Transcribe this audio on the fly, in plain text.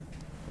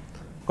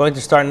Going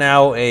to start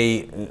now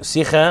a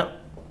Sicha,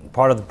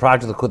 part of the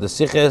project Likkutei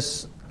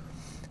Sichos.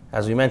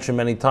 As we mentioned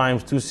many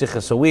times, 2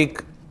 Sichos a week.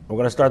 We're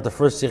going to start the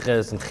first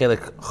Sicha in Chelik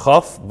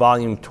Chof,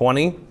 volume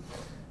 20.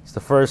 It's the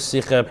first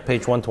Sicha,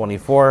 page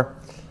 124.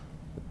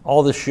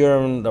 All the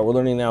shirim that we're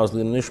learning now is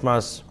Lina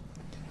Nishmas,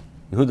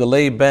 Yehuda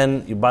Lei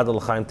Ben Yibad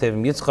L'chaim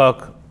Tevim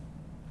Yitzchak,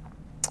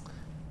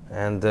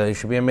 and you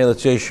should be a Melech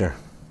Yesher.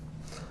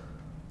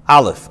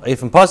 Aleph,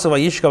 Eifim Pasuk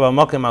Vayishka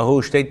V'Makom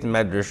Ahu Shteit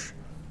Medrash.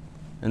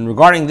 And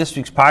regarding this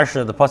week's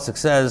Parsha, the Pasuk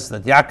says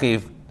that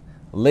Yaakov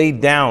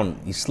laid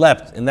down, he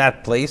slept in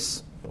that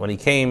place when he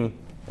came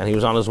and he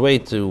was on his way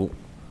to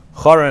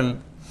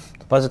Haran.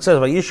 The Pasuk says,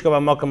 Vayishka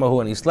V'Makom Ahu,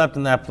 and he slept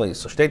in that place.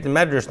 So Shteit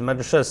Medrash, the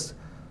Medrash says,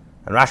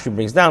 and Rashi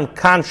brings down,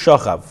 Kan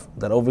Shochav,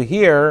 that over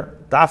here,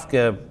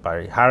 Dafke,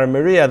 by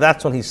Haramiriya,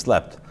 that's when he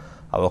slept.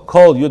 I will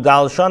call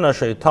Yudal Shana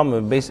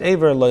Shayitam Beis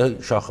Ever Lo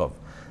Shochav,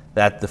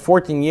 that the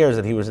 14 years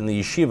that he was in the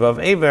yeshiva of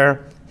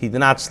Ever, he did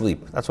not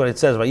sleep. That's what it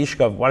says.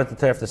 Vayishka. Why did the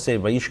Torah have to say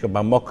Vayishka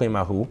b'makom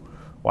ahu?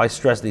 Why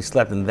stress that he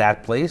slept in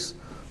that place?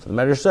 So the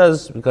Medrash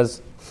says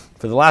because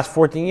for the last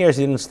 14 years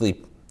he didn't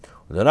sleep.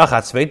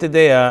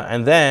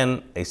 And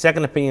then a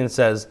second opinion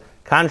says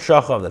Kan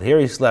Shachav, that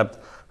here he slept.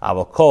 I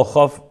will call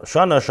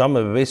Shana Shama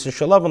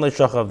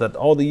Shachav, that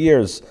all the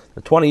years,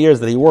 the 20 years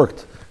that he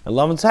worked in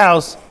Lavan's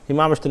house, he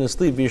mamash didn't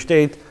sleep.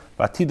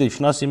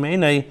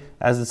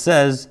 As it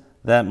says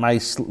that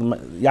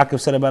Yaakov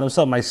said about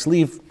himself, my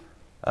sleep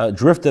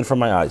drifted from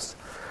my eyes.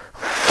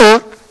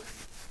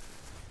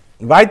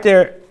 Right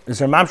there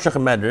is a Mamshech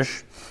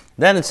Medrash.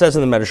 Then it says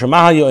in the Medrash,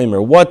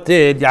 what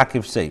did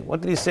Yaakov say? What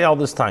did he say all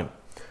this time?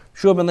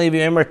 Shua ben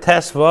Levi Omer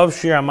Tes Vav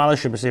Shir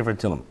Amalish B'Sefer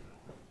Tilim.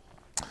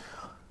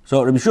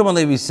 So Rabbi Shua ben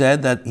Levi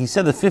said that he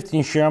said the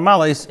 15 Shir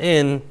Amalis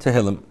in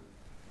Tehillim.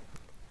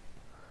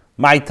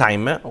 My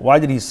time. Why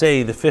did he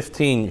say the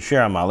 15 Shir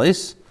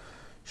Amalis?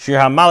 Shir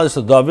Amalis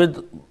of David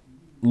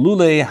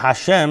Lulei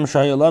Hashem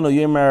Shayolanu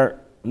Yemer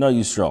No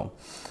Yisrael.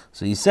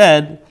 So he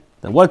said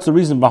that what's the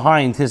reason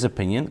behind his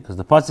opinion? Because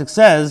the pasuk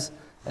says,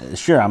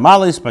 Shir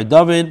Amalis by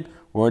David,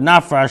 were it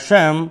not for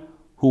Hashem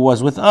who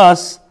was with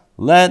us,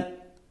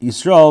 let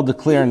Yisrael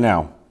declare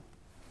now.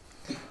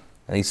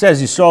 And he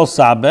says Yisrael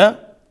Sabeh.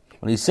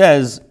 When he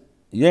says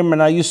Yemer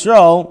Na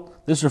Yisrael,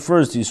 this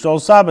refers to Yisrael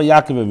Sabeh,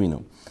 Yaakov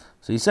Avinu.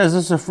 So he says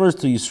this refers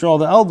to Yisrael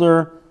the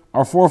elder,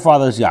 our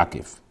forefathers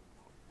Yaakov.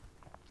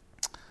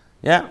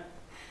 Yeah.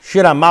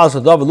 Shir Amalis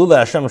of David Lulei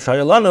Hashem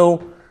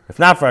Shayolanu. If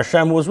not for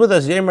Hashem who was with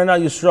us, Yemer Na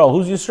Yisrael.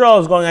 Who's Yisrael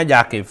is going at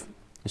Yaakov.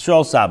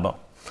 Yisrael Saba.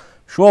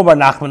 Shmuel bar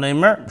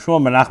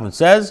Nachman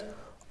says,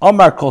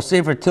 Omar kol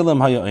Sefer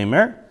Tilim haya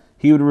Omer.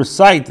 He would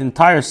recite the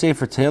entire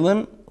Sefer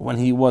Tilim when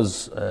he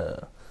was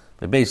the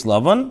base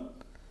Lavan.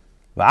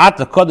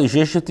 Va'ata kodesh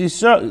yeshet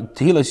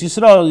Tehilas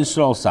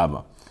Yisrael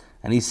Saba.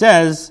 And he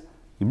says,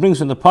 he brings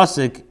from the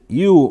pasuk,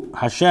 you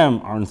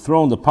Hashem are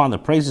enthroned upon the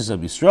praises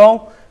of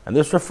Yisrael, and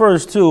this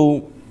refers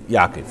to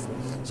Yaakov.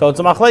 So it's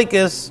a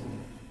machlekes.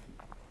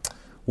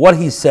 What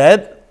he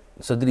said,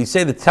 so did he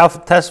say the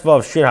tesva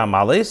of Shir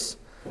HaMalis?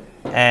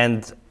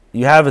 And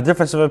you have a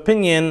difference of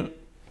opinion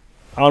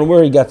on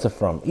where he gets it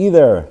from.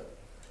 Either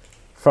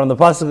from the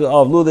pasuk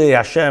of Ludei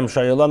Hashem,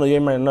 Shayolanu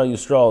Yemer No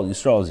Yisrael,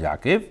 Yisrael is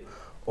Yaakov,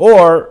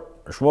 or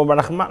Shmuel bar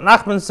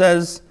Nachman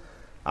says,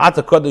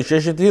 Ata Kodesh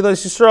Yeshet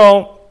Tehilas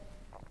Yisrael,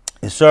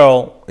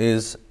 Yisrael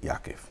is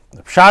Yaakov.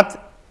 The Pshat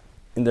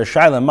in the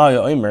Shaila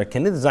Maya Omer,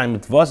 can it design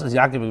mitvos as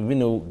Yaakov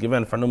Avinu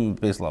given for Num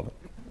Beis Lavan?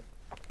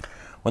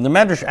 When the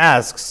Medrash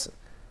asks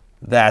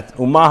that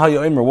Umah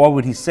HaYomer, what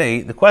would he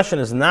say? The question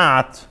is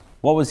not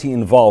what was he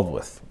involved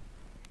with.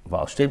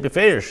 Now the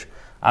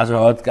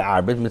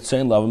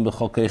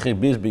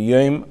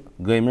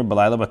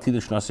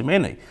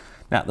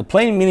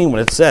plain meaning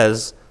when it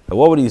says that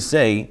what would he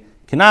say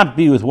cannot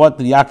be with what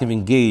did Yaakov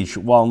engage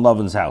while in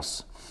Lavan's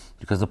house,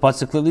 because the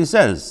pasuk clearly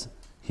says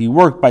he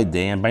worked by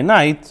day and by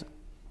night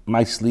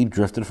my sleep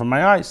drifted from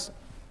my eyes.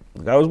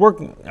 The guy was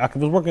working. Yaakov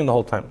was working the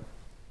whole time.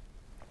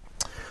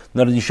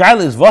 Now the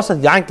Shaila is, was hat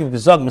Yaakov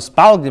gesagt,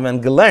 mispalgim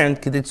and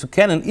gelernt, kedei zu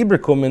kennen,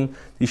 überkommen,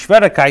 die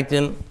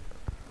Schwierigkeiten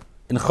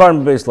in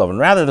Chorm Beis Lavan.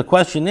 Rather, the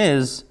question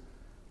is,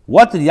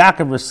 what did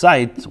Yaakov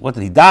recite, what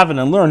did he daven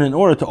and learn in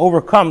order to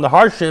overcome the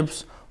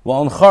hardships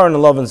while in Chorm in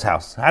Lavan's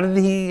house? How could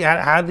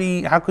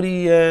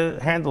he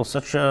handle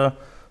such a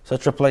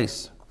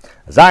place?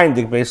 Zayin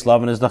dik Beis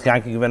Lavan is doch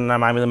Yaakov given in the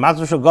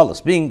Matzah Shel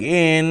Golus. Being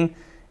in,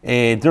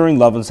 during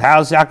Lavan's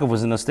house, Yaakov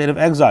was in a state of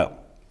exile.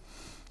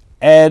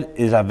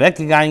 Is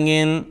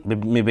weggegangen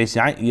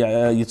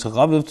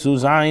Yitzchak zu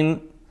sein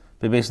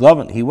bebeis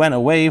Lavan. He went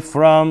away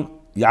from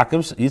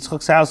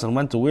Yitzchak's house and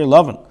went to where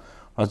Lavan.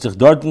 Hat sich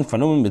dorten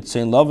vernommen mit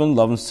 10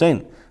 Lavan's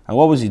 10. And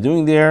what was he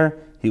doing there?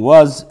 He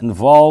was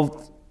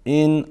involved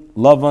in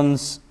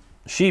Lavan's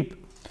sheep.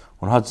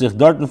 Und hat sich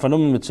dorten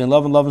vernommen mit 10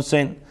 Lavan's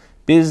 10.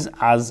 Bis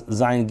as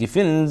sein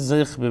Gefinnen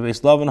sich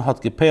bebeis Lavan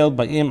hat gepeilt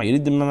bei ihm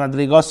ayridim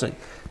madrigosei.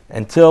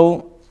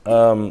 Until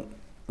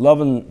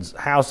Lavan's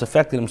house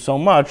affected him so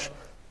much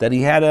that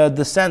he had a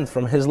descent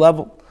from his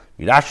level.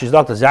 Like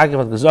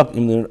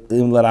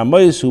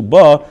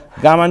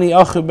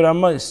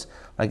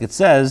it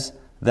says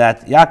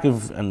that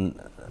Yaakov, and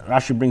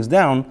Rashi brings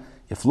down,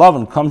 if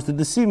Lavan comes to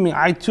deceive me,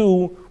 I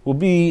too will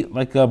be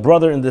like a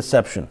brother in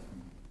deception.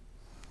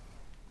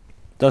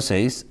 Thus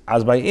says,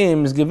 as by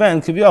him is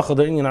given kiviyachol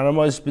the inyan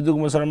aramois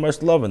b'dugmas aramois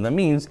Lavan. That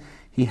means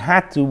he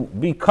had to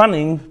be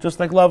cunning, just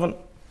like Lavan.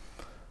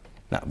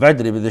 Now, so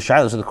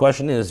the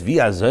question is,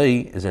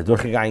 Vayeitzei is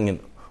durchgegangen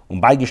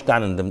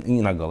beigestanden dem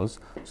inyan hagalos.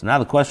 So now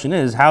the question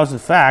is, how is it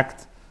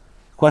fact?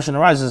 The question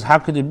arises, how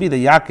could it be that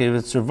Yaakov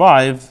would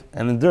survive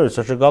and endure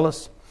such a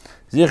galus?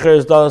 Sicher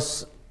is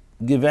das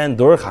given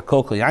durch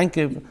hakol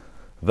Yaakov,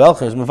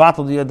 welcher is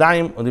mevatel die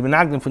Yadayim und die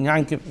Benagdim von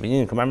Yaakov, wie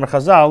in Kamar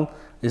Chazal,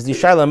 is the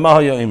Shaila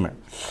Mahoyo Imer.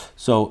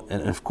 So,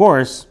 and of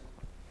course,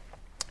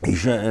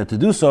 to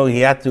do so,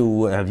 he had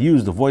to have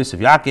used the voice of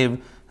Yaakov.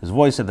 His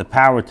voice had the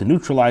power to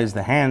neutralize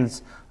the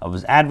hands of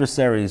his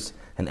adversaries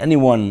and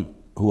anyone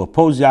who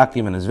opposed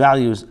Yaakov and his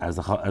values, as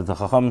the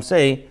Chacham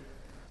say.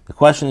 The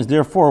question is,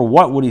 therefore,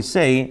 what would he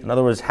say? In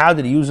other words, how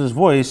did he use his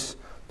voice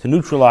to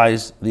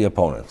neutralize the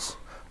opponents?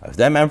 If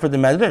them for the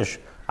Medrash,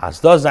 as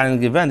does that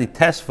given the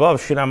test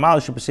of Shiramal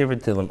Sefer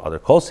Tilim, other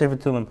call Sefer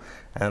Tilim,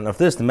 and of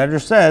this the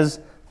Medrash says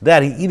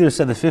that he either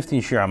said the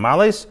 15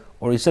 Shiramales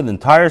or he said the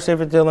entire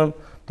Sefer Tilim.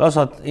 Das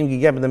hat ihm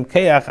gegeben dem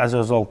Keach, as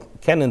soll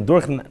kennen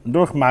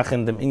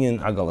durchmachen dem inyan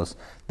hagalos.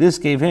 This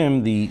gave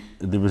him the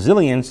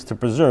resilience to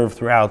preserve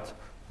throughout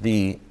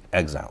the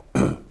exile.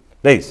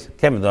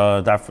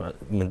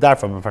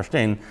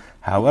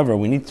 However,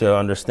 we need to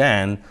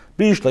understand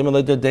in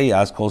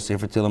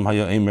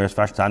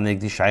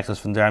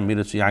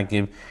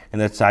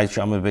that side.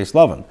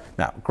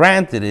 Now,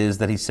 granted is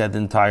that he said the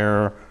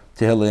entire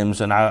Tehillim,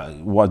 so now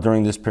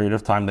during this period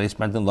of time that he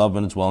spent in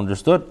Lavan, it's well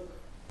understood.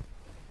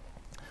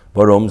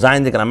 Warum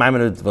sein dik an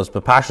Maimon was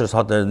Parshas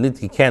hat nicht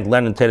gekannt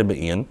lernen Torah bei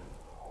ihn.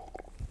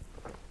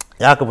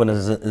 Yaakov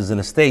is in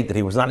a state that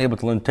he was not able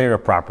to learn Torah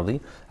properly.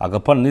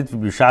 Agapon nicht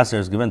wie Bishas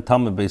is given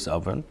Talmud base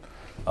oven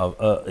of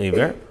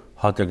Ever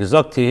hat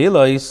gesagt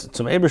Tehillos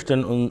zum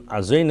Ebersten und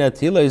Azena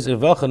Tehillos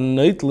welchen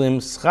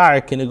Neutlim schar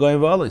can go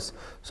in.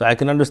 So I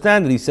can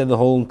understand that he said the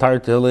whole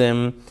entire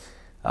Tehillim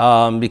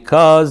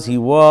because he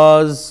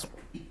was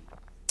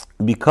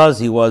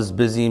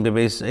busy in the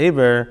base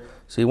Ever.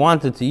 So he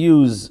wanted to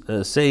use,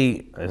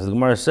 say, as the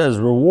Gemara says,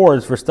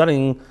 rewards for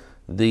studying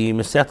the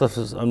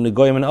Mesechtas of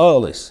Negoyim and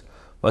Olis.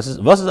 Was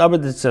ist aber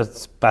das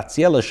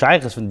spezielle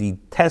Sheiches von die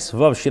Test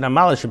Vav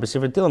Shiramalish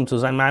B'Sefer Tilim to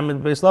sein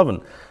Ma'amid Beis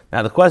Lavan?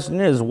 Now the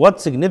question is,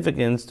 what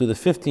significance do the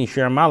 15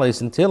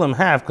 Shiramales in Tilim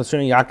have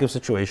concerning Yaakov's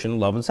situation in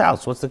Lavan's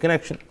house? What's the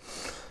connection?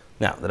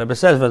 Now the Rabbi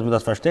says, was man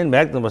das verstehen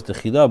beachten, was the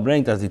Chida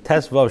bringt, as the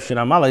Test Vav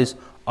Shiramales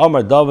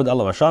Omar David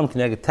Alav Hashem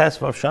kineged Test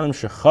Vav Shanim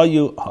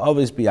Shechayu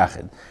Ha'avis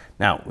B'Yachid.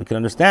 Now, we can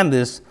understand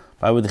this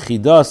by what the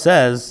Chida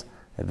says,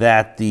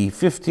 that the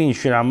 15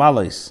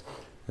 Shiramales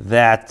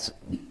that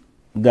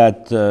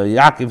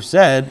Yaakov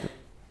said,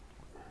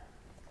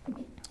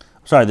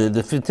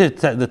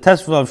 the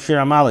test of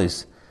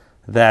Shiramales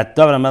that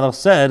David HaMelech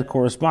said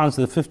corresponds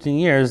to the 15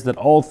 years that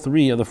all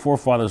three of the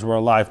forefathers were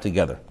alive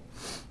together.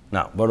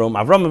 Now,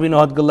 Avram Avinu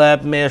had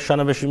gelebt 100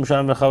 shana v'shim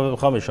shana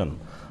v'chavish shana.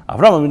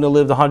 Avram Avinu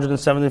lived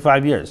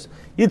 175 years.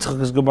 Yitzchak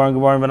is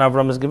geboren when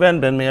Avram is given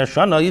ben 100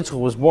 shana. Yitzchak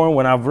was born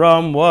when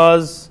Avram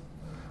was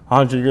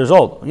 100 years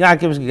old.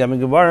 Yaakov is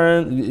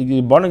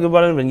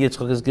geboren when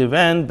Yitzchak is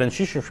given ben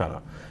 60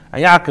 shana.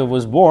 And Yaakov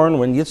was born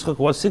when Yitzchak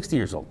was 60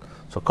 years old.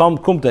 So it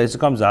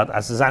comes out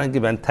as a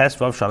given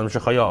test of Shalom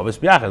Shechayav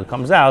Biachid. It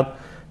comes out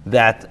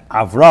that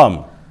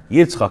Avram,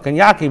 Yitzchak, and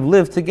Yaakov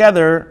lived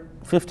together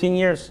 15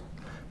 years.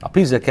 As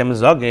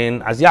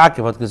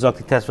Yaakov hat gesagt,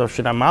 die Test of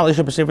Shiramalish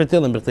B'Sefer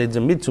Tilim besteht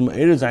mit zum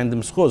sein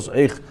dem Sichos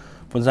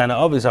von seiner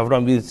Avis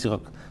Avram Yitzchak.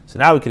 So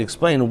now we can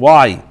explain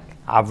why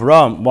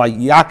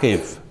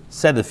Yaakov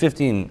said the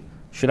 15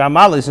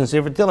 Shiramalish in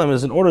Sefer Tilim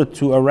is in order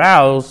to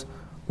arouse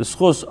the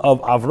Sichos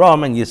of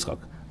Avram and Yitzchak.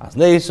 As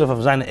Neisov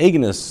of seine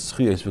eigenes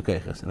Schuyes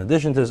v'Keches. In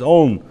addition to his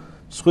own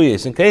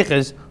Schuyes and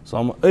Keches,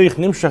 so euch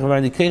nimshach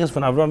werden die Keches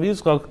von Avram and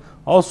Yitzchak,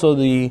 also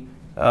the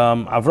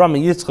Avram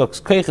and Yitzchak's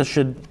Keches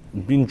should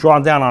be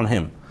drawn down on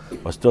him.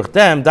 Was durch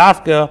dem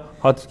Dafke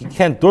hat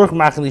gekent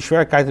durchmachen die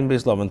Schwierigkeiten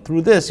bis Lavan.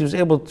 Through this, he was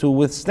able to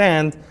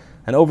withstand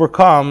and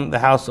overcome the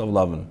house of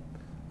Lavan.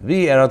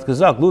 Wie hat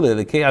gesagt, Lule,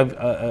 the Kei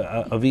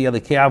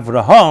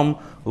Avraham,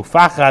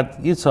 ufachat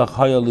Yitzchak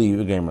hayali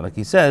v'gemer. Like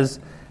he says,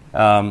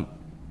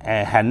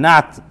 had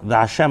not the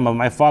Hashem of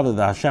my father,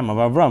 the Hashem of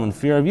Avram, in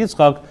fear of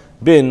Yitzchak,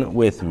 been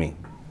with me.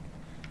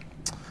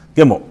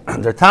 Gimel.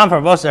 Der Tam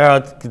for was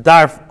hat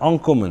gedarf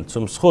ankommen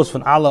zum Schos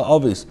von alle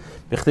Ovis,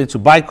 bechtet zu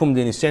beikommen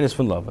den Isenis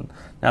von Lavan.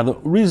 Now the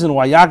reason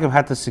why Yaakov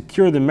had to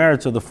secure the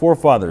merits of the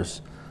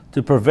forefathers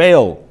to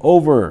prevail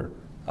over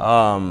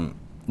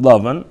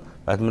Lavan,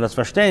 wird man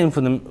verstehen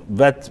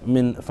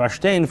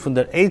von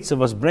der Eitze,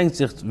 was bringt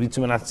sich wie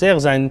zum Nazer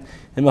sein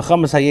in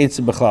Mechamas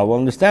Vayeitzei Bechlal. We'll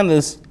understand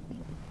this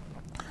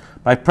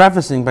by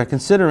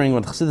considering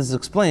what Chassidus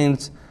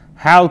explains,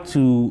 how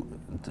to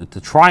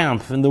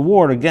triumph in the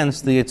war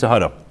against the Yetzer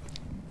Hara.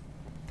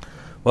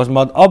 Was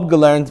man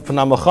abgelernt von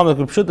der Mechamas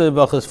Gepschutte,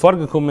 welches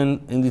vorgekommen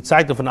in die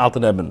Zeiten von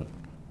Alten Eben.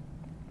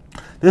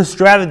 This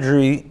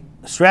strategy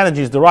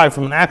strategies derived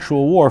from an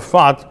actual war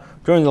fought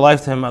during the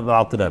lifetime of the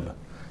Alter Rebbe.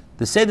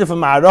 The seder from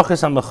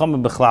Ma'aroches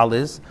HaMelchama Bechlal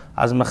is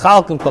as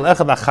Mechalkim Kol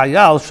Echad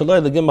HaChayal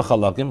Shaloi Legim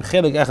Mechalakim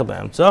Chelik Echad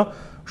Be'emtza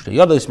Shtei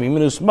Yodos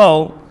Miminu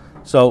Smol.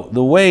 So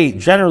the way,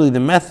 generally the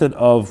method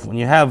of when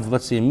you have,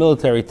 let's say,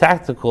 military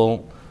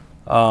tactical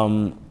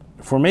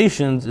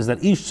formations is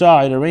that each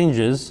side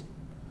arranges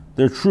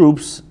their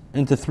troops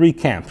into 3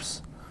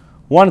 camps.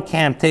 One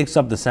camp takes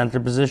up the center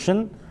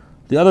position,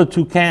 the other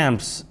 2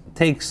 camps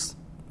takes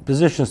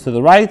positions to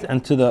the right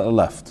and to the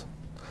left.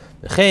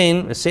 Now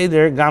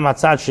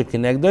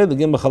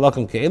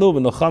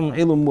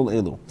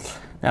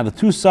the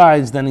 2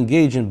 sides then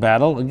engage in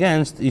battle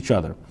against each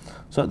other.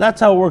 So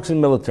that's how it works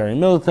in military. In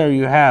military,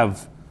 you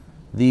have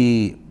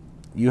the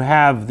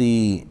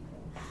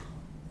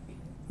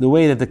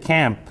way that the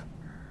camp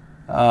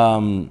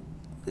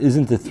is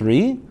into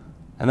 3,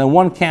 and then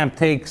one camp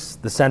takes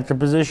the center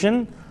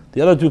position,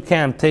 the other 2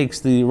 camp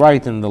takes the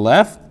right and the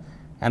left,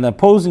 and the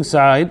opposing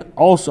side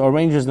also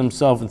arranges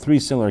themselves in 3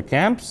 similar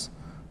camps.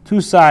 2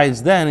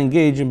 sides then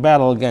engage in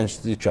battle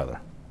against each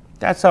other.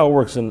 That's how it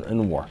works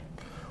in war.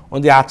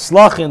 Und die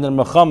Hatzlache in der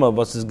Mechama,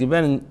 was es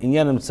gewesen in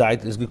jenem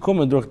Zeit, ist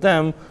gekommen durch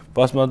dem,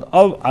 was man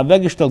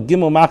weggestellt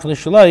Gimel Machne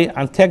Shalai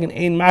an tegen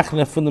ein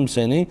Machne von dem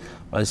Seni,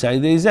 weil es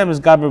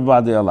ist Gaber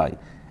Bade Alai.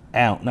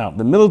 Now,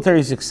 the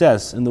military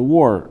success in the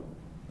war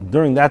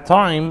during that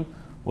time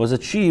was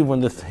achieved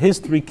when his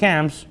 3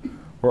 camps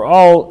were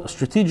all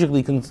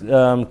strategically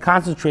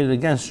concentrated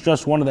against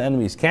just one of the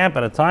enemy's camp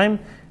at a time.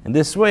 In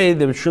this way,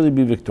 they would surely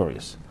be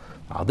victorious.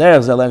 So the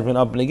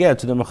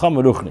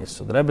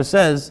Rebbe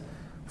says,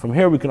 from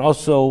here we can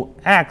also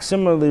act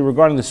similarly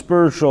regarding the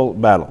spiritual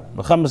battle.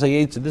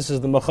 This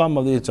is the Mecham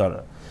of the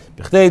Yitzhara.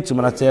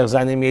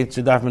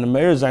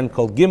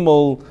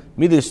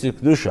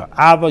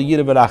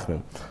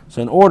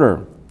 So in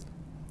order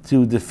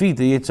to defeat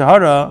the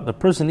Yitzhara, the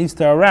person needs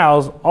to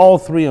arouse all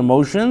 3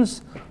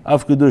 emotions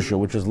of Kedusha,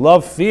 which is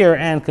love, fear,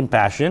 and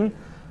compassion,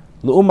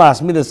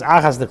 against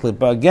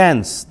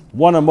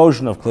one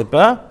emotion of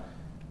Klippa.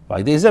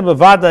 And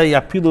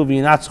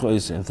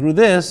through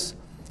this,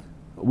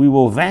 we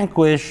will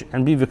vanquish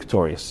and be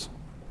victorious.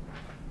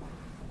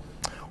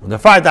 Und der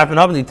Fall darf man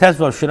haben die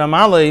Tesvav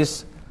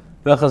Shiramales,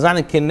 welche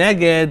seine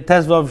Keneged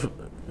Tesvav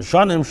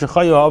Shonim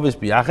Shechayu Ha'ovis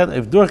B'yachad,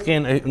 if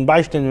durchgehen in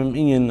Beisten im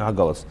Inyan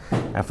Hagalos.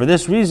 And for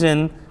this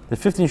reason, the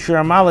 15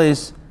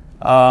 Shiramales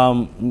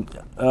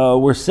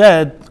were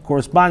said,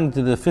 corresponding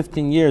to the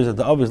 15 years that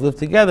the Ovis lived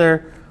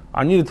together,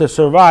 are needed to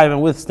survive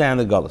and withstand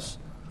the Galus.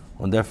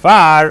 Und der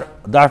Fall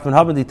darf man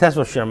haben die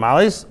Tesvav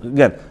Shiramales,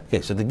 again,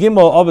 okay, so the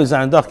Gimel Ovis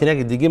and Doch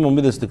Keneged, the Gimel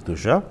Midas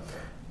Kedusha,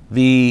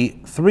 the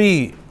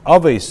 3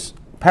 Ovis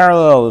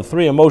parallel the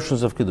 3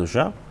 emotions of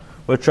Kedusha,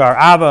 which are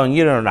Ava and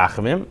Yira and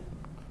Rachamim.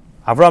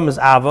 Avram is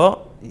Ava,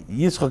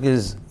 Yitzchak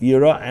is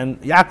Yira, and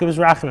Yaakov is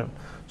Rachamim.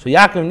 So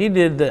Yaakov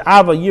needed the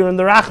Ava, Yira, and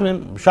the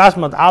Rachamim.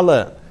 Shasmat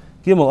alle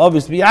Gimel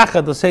Ovis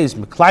B'yachad, das heißt,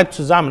 mit Kleib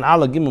zusammen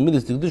alle Gimel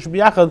Midas Kedusha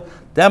B'yachad,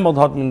 demot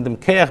hat man dem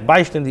Keach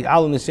beiständig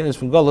alle Nisyanis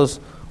von Golus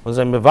und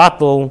sein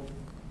Mevatel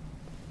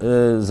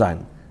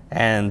sein.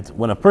 And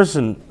when a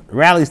person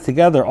rallies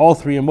together all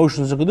 3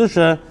 emotions of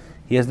Kedusha,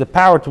 he has the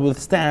power to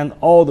withstand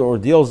all the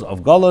ordeals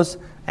of Golus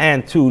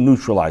and to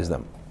neutralize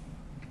them.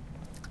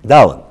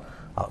 Dalin.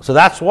 So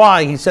that's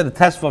why he said the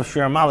Tesvav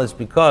Shiramal is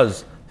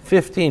because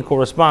 15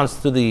 corresponds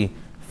to the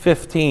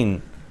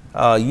 15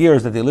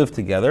 years that they lived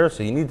together.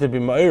 So you need to be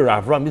Ma'ir,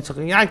 Avram, Yitzchak,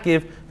 and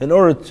Yaakov in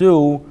order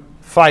to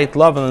fight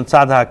love and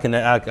Tzad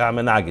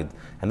HaMenagid.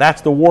 And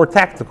that's the war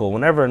tactical.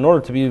 Whenever, in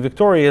order to be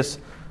victorious,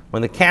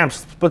 when the camp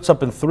splits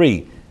up in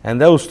 3, and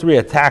those 3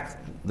 attack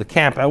the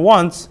camp at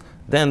once,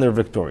 then they're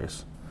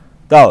victorious.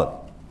 Dalit.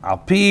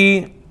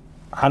 Alpi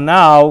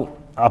Hanal,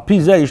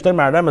 Alpi Zeh, Yishtem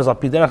Ma'aremez,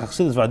 Alpi Derech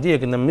Chassidus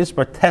V'Adiyek, and the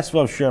Mispar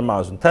Tesvav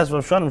Shirmaz, and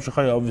Tesvav Shanim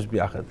Shechayu Ovis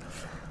B'yachad.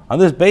 On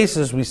this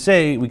basis, we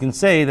can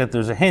say that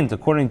there's a hint,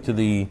 according to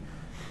the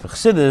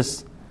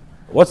Chassidus,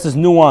 what's this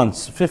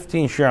nuance?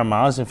 15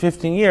 Shirmaz in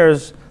 15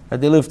 years that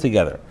they live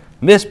together.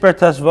 Mispar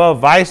Tesvav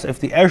Vais, if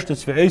the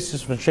Ershtetz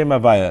Ve'esis from Shem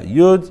Havaya,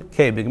 Yud,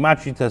 K,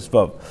 Bigmachi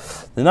Tesvav.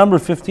 The number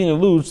 15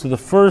 alludes to the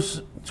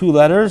first 2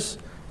 letters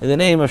in the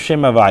name of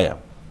Shem Havaya.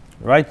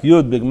 Right?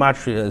 Yud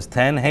Bigmatria is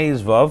 10, Hey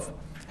is Vav,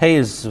 Hey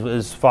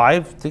is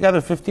 5.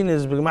 Together 15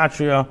 is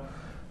Bigmatria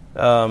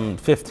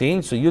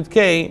 15. So Yud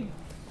K,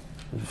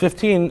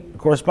 15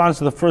 corresponds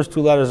to the first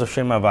 2 letters of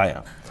Shem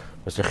Havaya.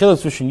 But the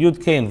chiluk between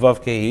Yud K and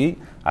Vav K,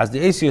 as the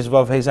AC is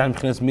Vav Hey Zayin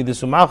B'chinas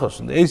Midas U'Malchus,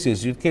 and the AC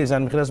is Yud K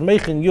Zayin B'chinas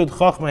Meichin Yud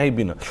Chachma Hey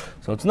Bina.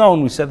 So it's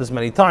known, we said this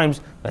many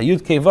times, that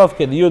Yud K Vav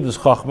K, the Yud is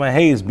Chachma,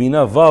 Hey is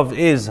Bina, Vav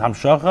is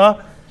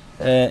Hamshacha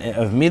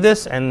of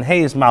Midas, and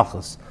Hey is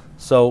Malchus.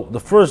 So the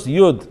first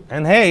Yud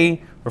and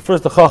Hey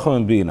refers to Chacham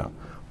and Bina.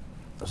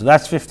 So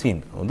that's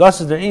 15. And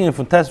this is the inyan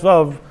from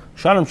Tesvav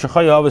Shanim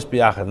Shechayu Ovis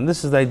B'yachad. And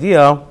this is the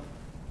idea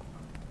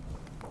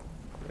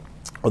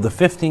of the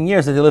 15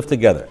 years that they live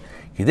together.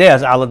 In order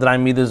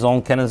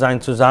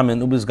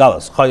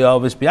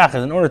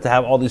to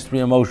have all these 3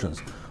 emotions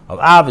of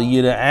Ava,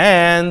 Yira,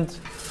 and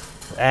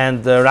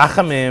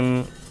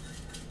Rachamim.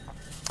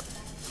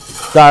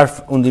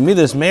 darf und die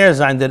Midas mehr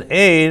sein der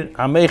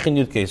am Meichen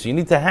Yudke. So you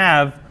need to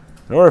have,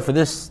 in order for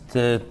this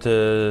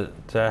to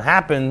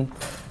happen,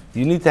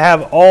 you need to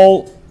have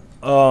the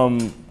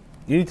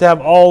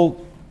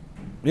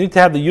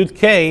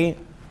Yudke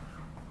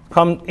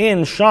come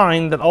in,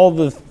 shine, that all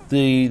the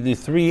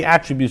three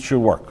attributes should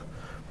work.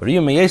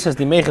 Since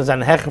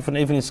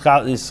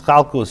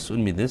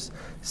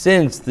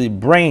the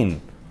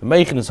brain, the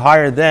Meichen is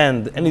higher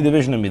than any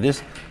division of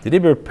Midas, the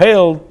Dibber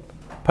Peil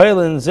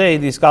Zay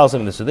the scholars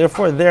of this. So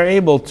therefore they're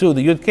able to,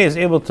 the Yud K is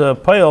able to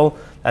peil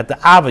that the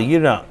Ava,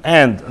 Yira,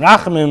 and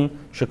Rachamim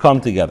should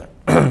come together.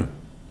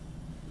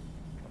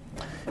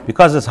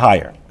 Because it's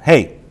higher.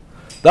 Hey,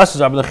 thus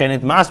is Rabbi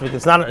Lechenit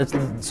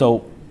Masbik.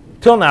 So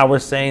till now we're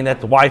saying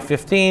that why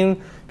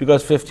 15?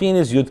 Because 15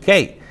 is Yud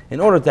K.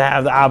 In order to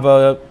have the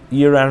Ava,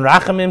 Yira, and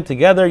Rachamim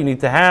together, you need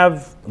to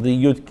have the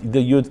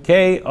Yud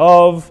K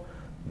of,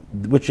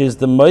 which is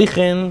the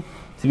Meichen,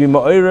 to be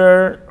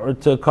Ma'orer, or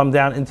to come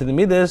down into the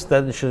Midas,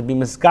 that it should be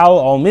Miskal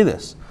all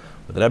Midas.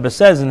 But the Rebbe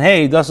says, and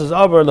hey, das is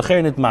aber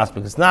Lechenit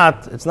Masbik. It's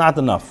not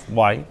enough.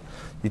 Why?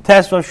 The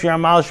test of Shir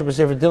Amal should be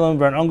Sefer Dilem,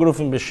 where an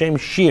angerufen b'shem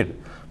Shir.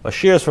 But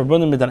Shir is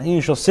verbunden mit an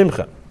Inshal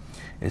Simcha.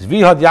 Is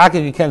wie hat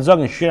Yaakov, you can't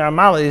sagen, Shir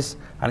Amal is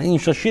an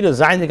Inshal Shir,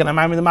 Zaynik, and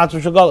Amayim the Matzah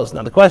Shagolos.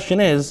 Now the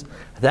question is,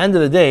 at the end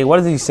of the day,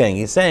 what is he saying?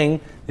 He's saying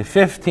the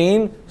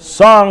 15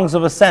 songs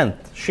of ascent,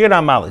 Shir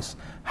Amalis.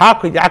 How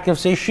could Yaakov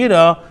say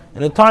Shira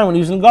in a time when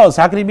he was in Golos?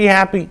 How could he be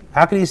happy?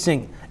 How could he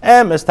sing?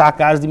 Es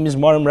takas di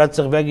mizmorim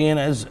retzach vegin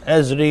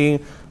ezri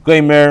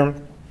goimer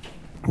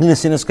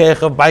minasinas keich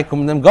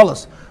baikum dem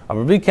Golos.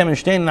 Aber wie kann man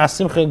stehen nach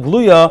Simcha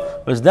Gluya,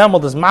 was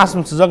damals das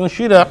Maßem zu sagen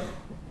Shira,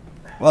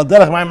 well,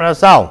 derech maimer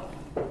asal.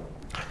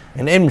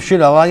 And im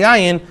Shira al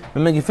yayin,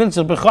 when man gefindt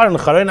sich becharin,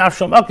 charein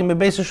afsham akim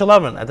bebeis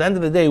shalavan. At the end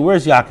of the day,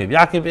 where's Yaakov?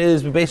 Yaakov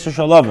is bebeis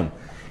shalavan.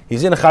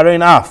 He's in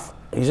charein af.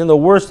 He's in the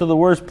worst of the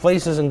worst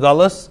places in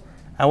Golos.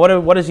 And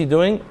what is he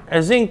doing?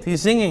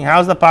 He's singing. How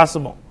is that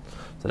possible?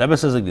 So the Rebbe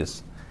says like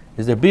this.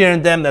 Is there beer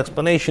in them? The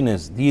explanation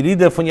is the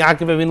Yerida von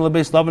Yaakov Avinu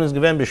lebeis Lavan is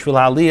given b'shvil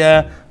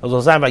ha'aliyah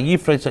azozayim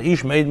v'yifrei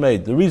tzaish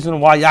made. The reason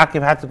why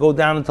Yaakov had to go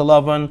down into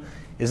Lavan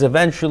is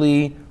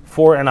eventually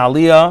for an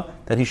aliyah,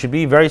 that he should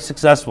be very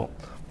successful.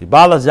 The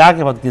Balas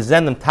Yaakov had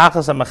gesehen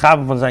tachas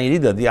ha'machavim von seiner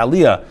Yerida. The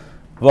aliyah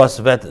was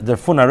vet der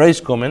von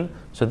Areis kommen.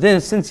 So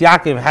then, since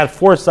Yaakov had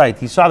foresight,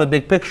 he saw the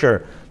big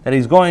picture that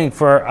he's going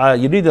for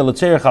Yerida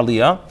l'tzerich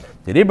aliyah.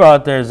 So even while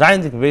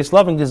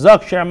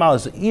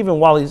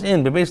he's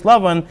in Bebeis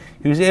Lavan,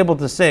 he was able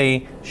to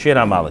say Shir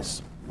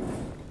Amalis.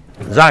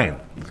 Zayin.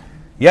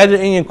 Jeder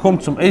Inyan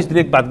kommt zum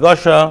Eisdrik Bat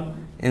Gosha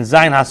in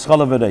Zayin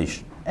Haschala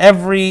V'reish.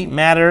 Every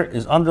matter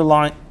is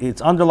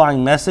its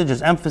underlying message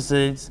is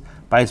emphasized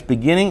by its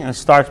beginning and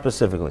start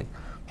specifically.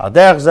 Al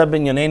derech zeh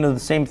ben Yanenu, the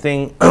same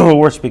thing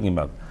we're speaking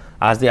about.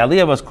 As the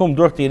Aliyah was kum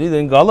durch die Yerida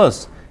in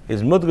Galus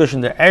is mudgash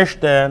in the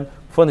Ersten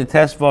von the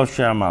Tesvav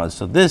Shir Amalis.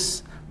 So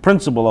this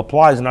principle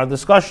applies in our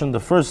discussion. The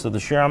first of the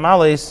Shir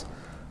Amalis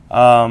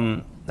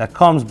that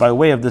comes by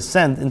way of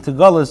descent into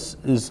Galus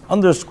is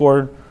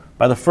underscored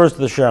by the first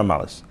of the Shir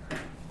Amalis.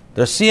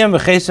 The Siyam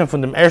v'Chesem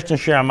from the Ersten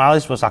Shir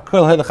Amalis was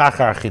Hakol Hedach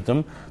Achar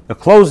Achitim, the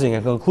closing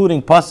and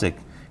concluding pasuk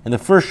in the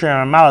first Shir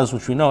Amalis,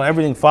 which we know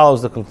everything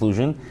follows the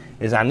conclusion,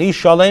 is Ani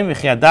Shalem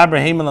v'Chiadaber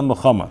Heimel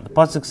Mechama. The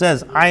pasuk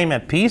says, I am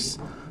at peace,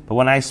 but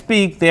when I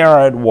speak, they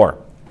are at war.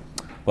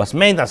 What's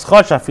meant as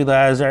Chotsh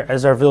Afila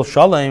as Arvil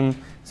Shalem.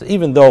 So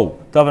even though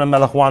David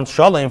HaMelech wants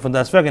Shalom from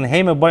das Vegen,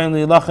 Hema Bayim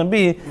Lilachem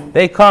Bi,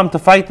 they come to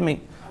fight me.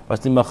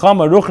 But the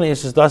Mechama Ruchni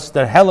is das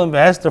der Helen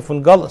v'Hester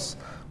from Galus.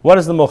 What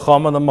is the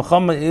Mechama? The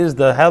Mechama is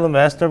the Helen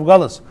v'Hester of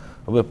Galus.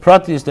 With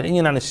Prati is the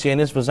Inyan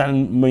Anishenis, was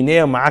an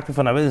Moineo Ma'akif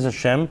on Avedis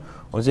Hashem,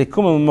 or they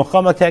come with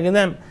Mechama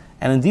Kaganem.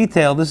 And in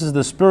detail, this is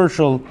the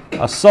spiritual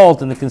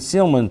assault and the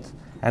concealment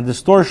and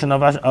distortion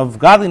of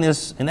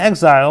godliness in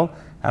exile,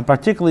 and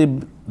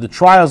particularly the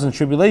trials and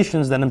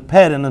tribulations that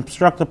impede and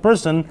obstruct a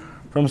person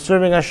from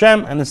serving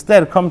Hashem, and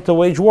instead come to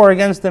wage war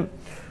against him.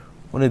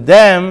 When it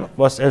them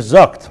was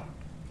erzukt,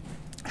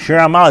 Shir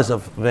Amalis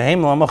of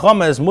Vehemel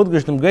HaMachama is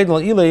mudgish dem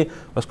Gedel Ilei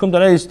was kum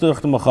dareis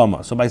durch the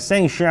Machama. So by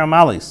saying Shir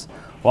Amalis,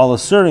 while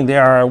asserting they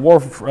are a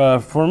war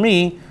for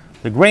me,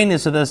 the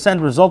greatness of the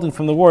ascent resulting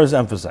from the war is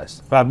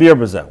emphasized. What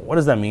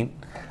does that mean?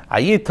 A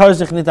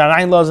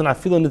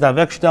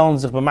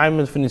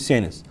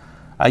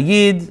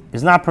Yid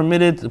is not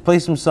permitted to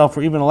place himself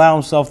or even allow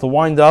himself to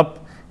wind up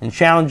in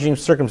challenging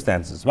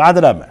circumstances. We say in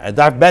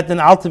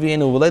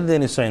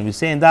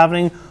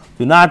davening,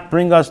 do not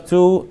bring us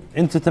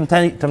into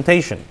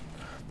temptation.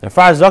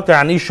 Therefore, David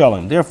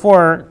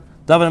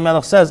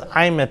HaMelech says,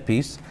 I am at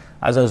peace.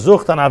 As a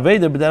zucht an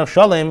aveda b'derech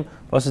shalem,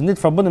 was nit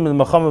verbunden mit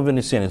mechama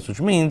v'nisenis,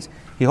 which means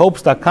he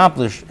hopes to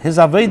accomplish his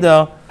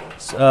aveda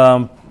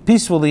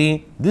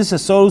peacefully,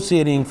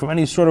 disassociating from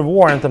any sort of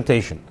war and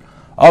temptation.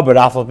 Aber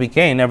afal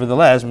became,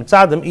 nevertheless,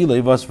 mitzadem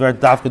ilay was ver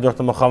dafke durch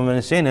the mechama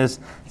v'nisenis,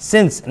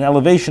 since an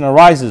elevation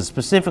arises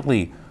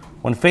specifically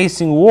when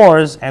facing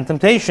wars and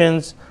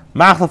temptations,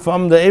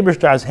 Machlefam the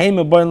Ebershtar is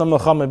Hema Boy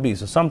Lamachama B.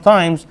 So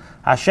sometimes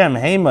Hashem,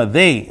 Hema,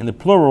 they, in the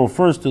plural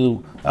refers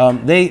to,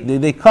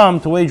 they come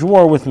to wage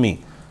war with me.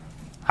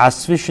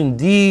 Hasvishin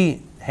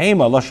di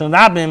Hema, Lashon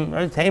Rabim,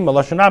 right? Hema,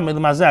 Lashon Rabim,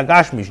 Lemazeh,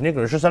 Agashmish, Nikra,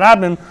 Rosh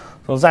Rabim,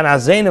 so Zain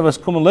Hazein, was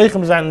Kum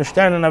Leichem Zain, and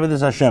Stern, and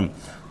Avedis Hashem.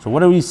 So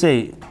what do we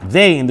say?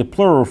 They, in the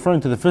plural,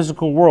 referring to the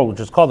physical world, which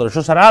is called the Rosh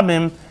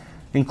Hashanah,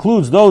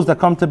 includes those that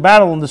come to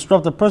battle and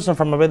disrupt the person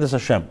from Avedis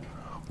Hashem.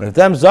 But if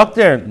them Zok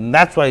there,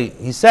 that's why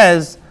he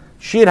says,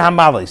 Shir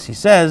HaMalis. He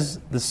says,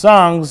 the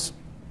songs,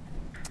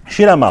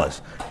 Shir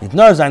HaMalis.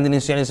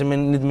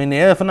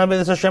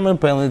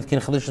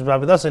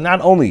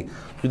 Not only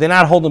do they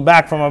not hold them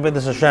back from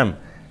Avedis Hashem,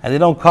 and they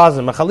don't cause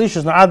them,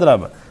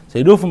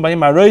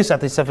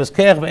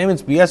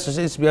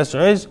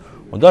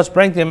 und das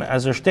bringt him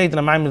as steht in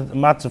the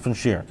Matzah von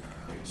Shir.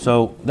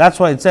 So that's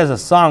why it says a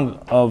song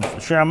of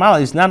Shir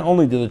HaMalis, not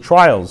only do the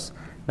trials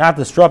not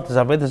disrupt his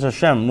Avedis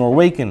Hashem, nor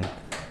weaken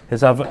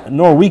his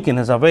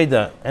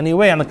Aveda.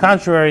 Anyway, on the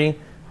contrary,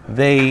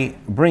 they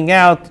bring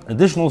out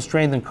additional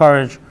strength and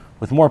courage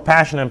with more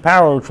passion and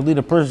power, which will lead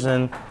a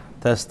person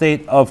to a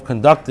state of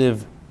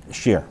conductive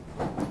Shir.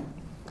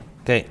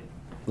 Okay,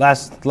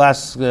 last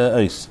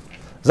Eis.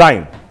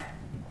 Zayin.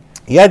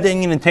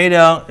 Everything in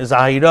Torah is a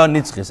Hayra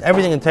Nitzchis.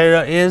 Everything in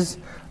Torah is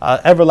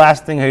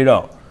everlasting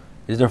Hayra.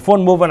 Is der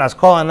von moving as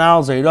kol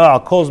anal Hayra al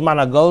kol zman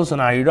agos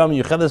and Hayra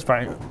miyuchedes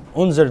for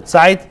unser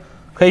Zeit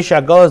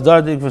keisha agos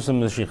dardig for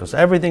some Sichos.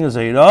 Everything is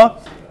Hayra,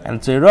 and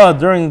it's Hayra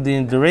during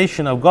the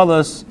duration of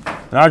Golos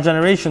in our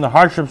generation, the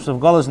hardships of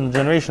Golos in the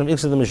generation of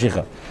Ixad the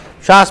Mashiach.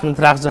 Shas men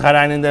trach zich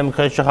herein in dem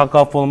keisha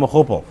hakaf vol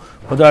mechupel.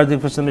 For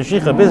dardig for some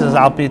Mashiach business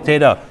al pi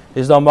Torah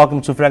is the welcome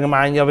to fragam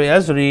ayin Yavei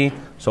Ezri.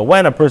 So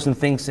when a person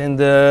thinks in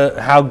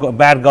how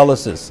bad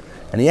Golos is,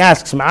 and he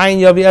asks, "Ma'ayin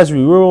Yavei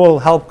Ezri, where will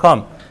help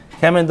come?"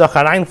 So you can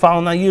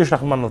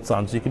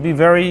be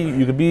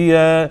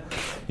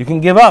you can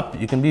give up.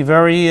 You can be you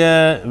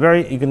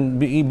can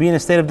be in a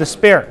state of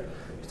despair.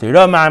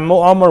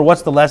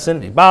 What's the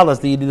lesson? What's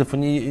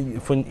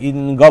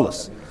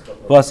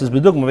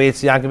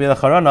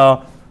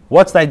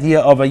the idea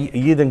of a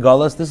Yid in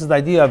Golos? This is the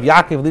idea of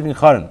Yaakov leaving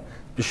Haran.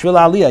 B'shvil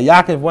Aliyah.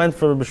 Yaakov went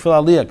for B'shvil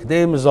Aliyah.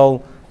 Kedem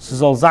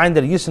soll sein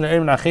der Yisn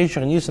Erem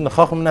Nachesher und Yisn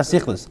Chacham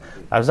Nasichlis.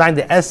 Darf sein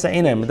der Esse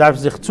Einai. Man darf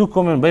sich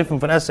zukommen und Beifen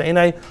von Esse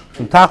Einai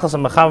zum Tachas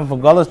am Mechaven von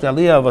Golos der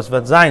Aliyah, was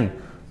wird sein.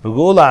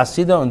 Begula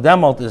Asida und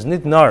Demalt ist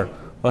nicht nur,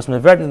 was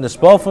man wird in der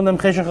Spol von dem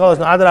Chesher Golos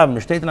und Adrab.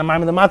 Man steht in der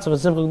Maim der Matzah,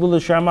 was Simcha Gedula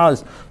Shermal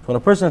ist. So when a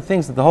person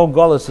thinks that the whole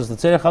Golos is the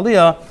Tzerech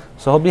Aliyah,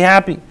 so he'll be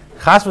happy.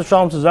 Chas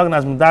v'shalom zu sagen,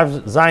 als man darf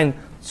sein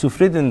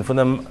zufrieden von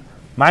dem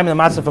Maim der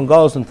Matzah von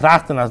Golos und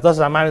trachten, als das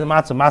ist ein Maim der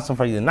Matzah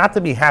for you. Not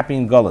to be happy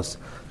in Golos.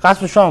 Chas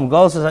v'shalom,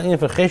 Golos is an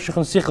for Cheshach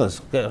and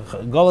Sichos.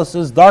 Golos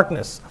is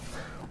darkness.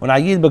 When I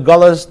yid be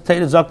Golos,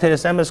 Teir Zok Teir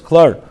Emes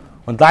Klor.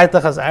 When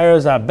Daitach has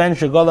errors, Ben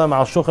Shegolam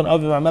Al Shulchan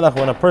Aviv HaMelech.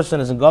 When a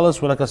person is in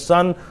Golos, we're like a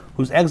son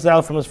who's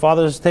exiled from his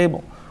father's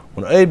table.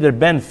 When Oib der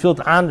Ben fehlt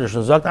anders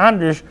und sagt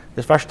anders,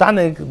 ist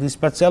verstandig die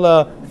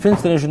spezielle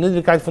Finsternis und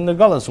Niedrigkeit von der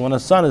Golos. When a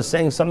son is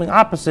saying something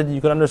opposite, you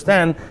can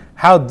understand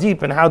how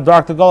deep and how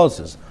dark the Golos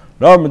is.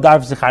 We have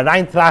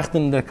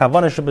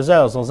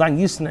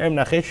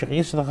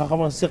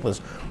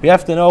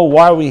to know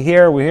why we're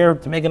here. We're here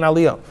to make an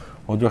aliyah.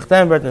 Und durch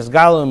den wird es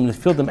galem und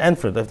fehlt dem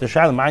Entfert. If the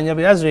Shaila Ma'an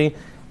Yavi Ezri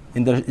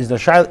in the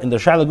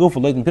Shaila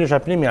Gufa late in Pirush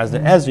HaPnimi as the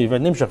Ezri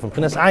wird nimshach from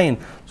Pines Ayin.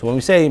 So when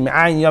we say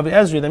Ma'an Yavi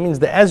Ezri, that means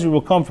the Ezri will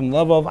come from the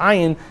level of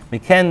Ayin. We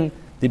can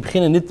die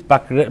beginnen nicht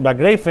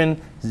begreifen.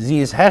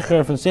 Sie is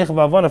hecher von Sicha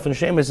Vavana von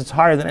Shemes. It's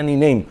higher than any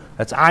name.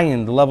 That's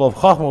Ayin, the level of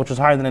Chachma, which is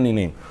higher than any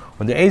name.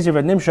 When the Ezer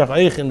wird nimshach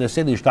eich in the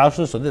Seder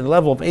Shtalshlus, so the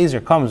level of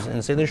Ezer comes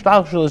in Seder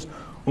Shtalshlus.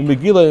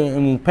 Megillah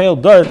in pale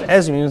dirt,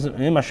 Ezri means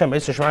in Hashem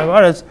Ezer Shemayim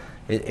V'aretz.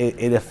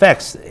 It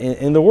affects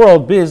in the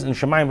world biz and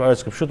Shemayim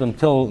V'aretz K'pshut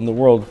until in the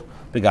world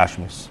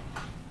Begashmis.